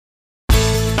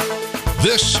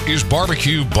This is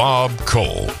Barbecue Bob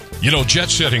Cole. You know,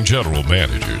 jet-setting general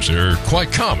managers are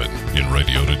quite common in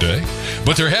radio today,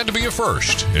 but there had to be a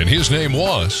first, and his name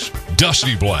was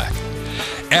Dusty Black.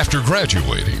 After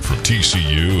graduating from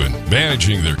TCU and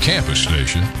managing their campus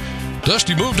station,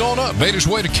 Dusty moved on up, made his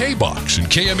way to K-Box and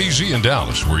KMEZ in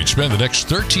Dallas, where he'd spend the next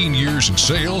 13 years in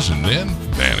sales and then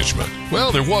management.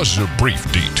 Well, there was a brief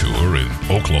detour in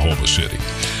Oklahoma City.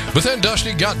 But then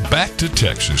Dusty got back to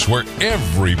Texas, where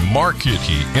every market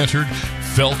he entered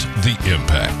felt the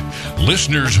impact.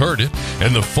 Listeners heard it,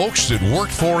 and the folks that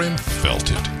worked for him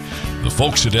felt it. The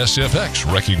folks at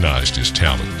SFX recognized his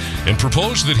talent and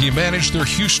proposed that he manage their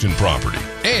Houston property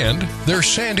and their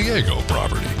San Diego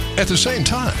property at the same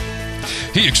time.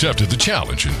 He accepted the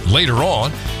challenge, and later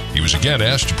on, he was again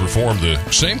asked to perform the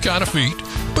same kind of feat,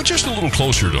 but just a little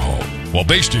closer to home. While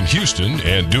based in Houston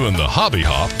and doing the hobby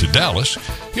hop to Dallas,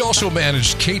 he also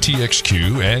managed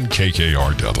KTXQ and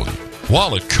KKRW.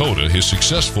 While at Coda, his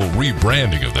successful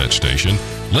rebranding of that station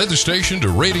led the station to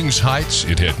ratings heights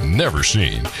it had never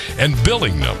seen and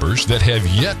billing numbers that have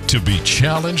yet to be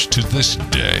challenged to this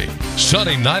day.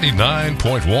 Sunny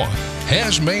 99.1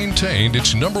 has maintained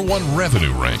its #1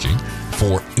 revenue ranking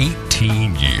for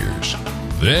 18 years.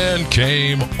 Then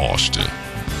came Austin.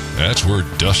 That's where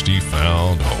Dusty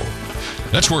found home.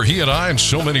 That's where he and I and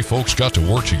so many folks got to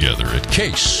work together at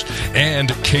Case and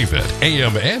KVET,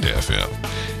 AM and FM.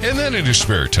 And then in his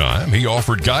spare time, he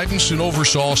offered guidance and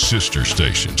oversaw sister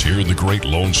stations here in the great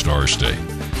Lone Star State.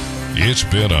 It's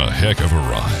been a heck of a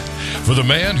ride for the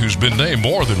man who's been named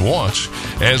more than once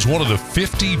as one of the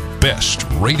 50 best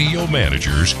radio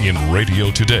managers in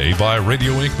radio today by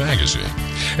Radio Inc. magazine,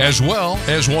 as well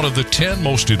as one of the 10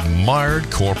 most admired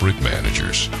corporate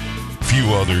managers. Few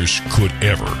others could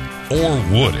ever or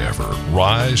would ever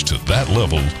rise to that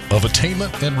level of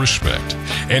attainment and respect.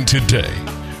 And today,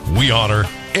 we honor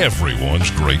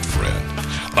everyone's great friend,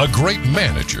 a great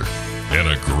manager, and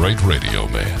a great radio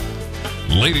man.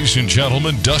 Ladies and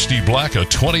gentlemen, Dusty Black, a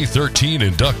 2013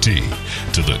 inductee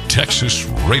to the Texas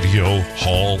Radio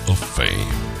Hall of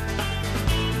Fame.